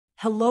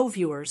Hello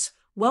viewers,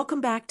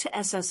 welcome back to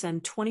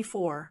SSN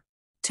 24.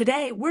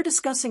 Today, we're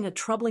discussing a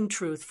troubling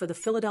truth for the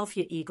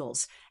Philadelphia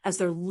Eagles, as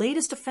their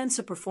latest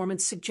offensive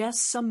performance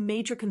suggests some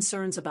major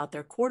concerns about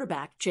their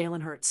quarterback,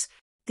 Jalen Hurts.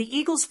 The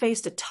Eagles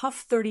faced a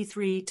tough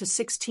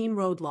 33-16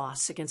 road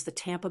loss against the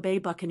Tampa Bay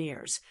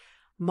Buccaneers,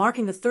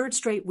 marking the third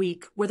straight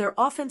week where their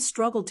offense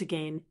struggled to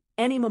gain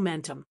any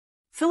momentum.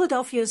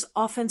 Philadelphia's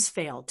offense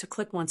failed to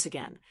click once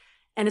again,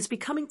 and it's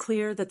becoming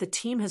clear that the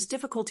team has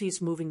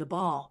difficulties moving the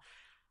ball,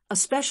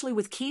 especially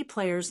with key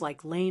players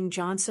like Lane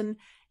Johnson,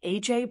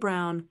 A.J.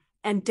 Brown,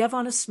 and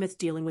DeVonta Smith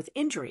dealing with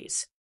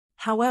injuries.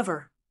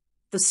 However,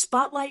 the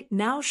spotlight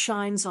now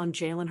shines on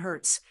Jalen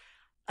Hurts,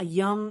 a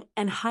young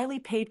and highly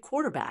paid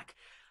quarterback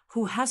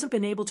who hasn't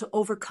been able to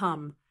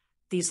overcome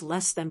these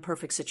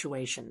less-than-perfect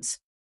situations.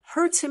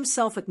 Hurts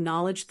himself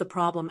acknowledged the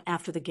problem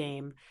after the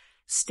game,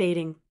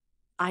 stating,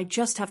 "I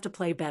just have to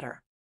play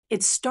better.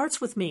 It starts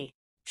with me."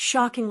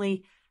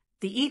 Shockingly,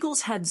 the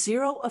Eagles had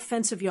 0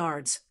 offensive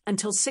yards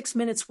until 6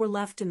 minutes were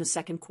left in the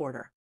second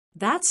quarter.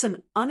 That's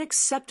an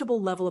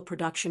unacceptable level of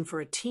production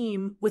for a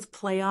team with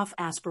playoff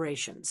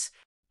aspirations.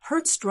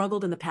 Hurts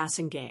struggled in the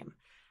passing game,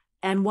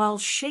 and while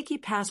shaky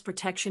pass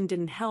protection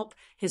didn't help,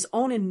 his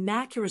own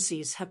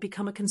inaccuracies have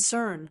become a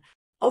concern.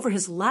 Over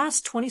his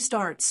last 20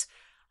 starts,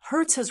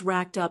 Hurts has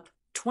racked up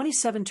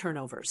 27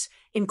 turnovers,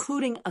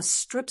 including a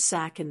strip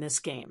sack in this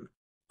game.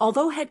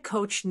 Although head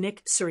coach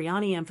Nick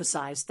Sirianni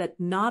emphasized that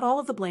not all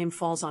of the blame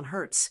falls on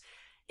Hurts,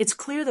 it's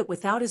clear that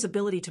without his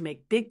ability to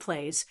make big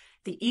plays,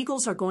 the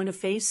Eagles are going to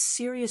face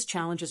serious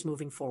challenges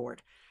moving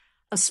forward,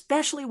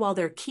 especially while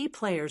their key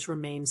players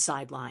remain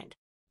sidelined.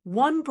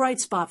 One bright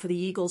spot for the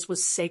Eagles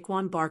was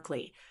Saquon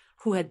Barkley,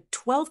 who had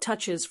 12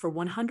 touches for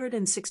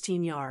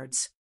 116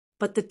 yards.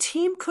 But the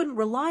team couldn't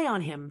rely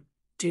on him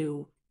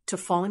due to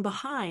falling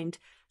behind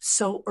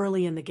so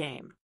early in the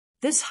game.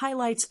 This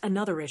highlights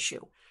another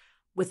issue.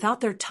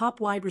 Without their top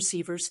wide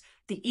receivers,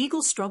 the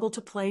Eagles struggle to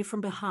play from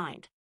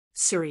behind.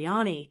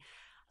 Sirianni,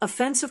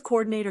 offensive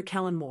coordinator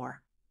Kellen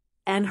Moore,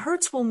 and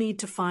Hurts will need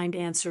to find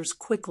answers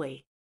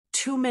quickly.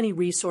 Too many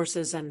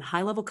resources and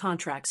high-level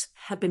contracts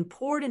have been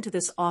poured into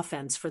this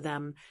offense for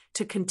them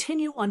to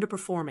continue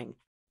underperforming.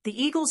 The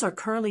Eagles are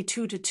currently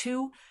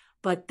 2-2,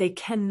 but they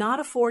cannot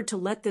afford to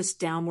let this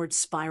downward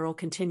spiral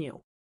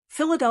continue.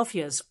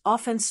 Philadelphia's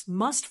offense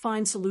must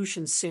find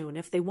solutions soon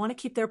if they want to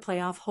keep their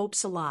playoff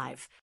hopes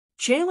alive.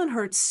 Jalen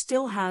Hurts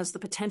still has the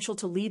potential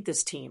to lead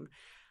this team,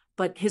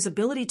 but his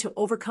ability to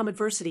overcome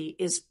adversity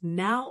is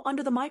now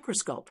under the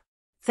microscope.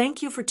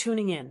 Thank you for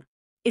tuning in.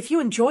 If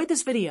you enjoyed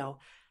this video,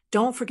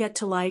 don't forget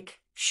to like,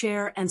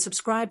 share, and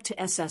subscribe to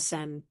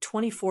SSN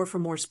 24 for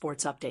more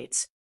sports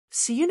updates.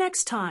 See you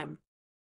next time.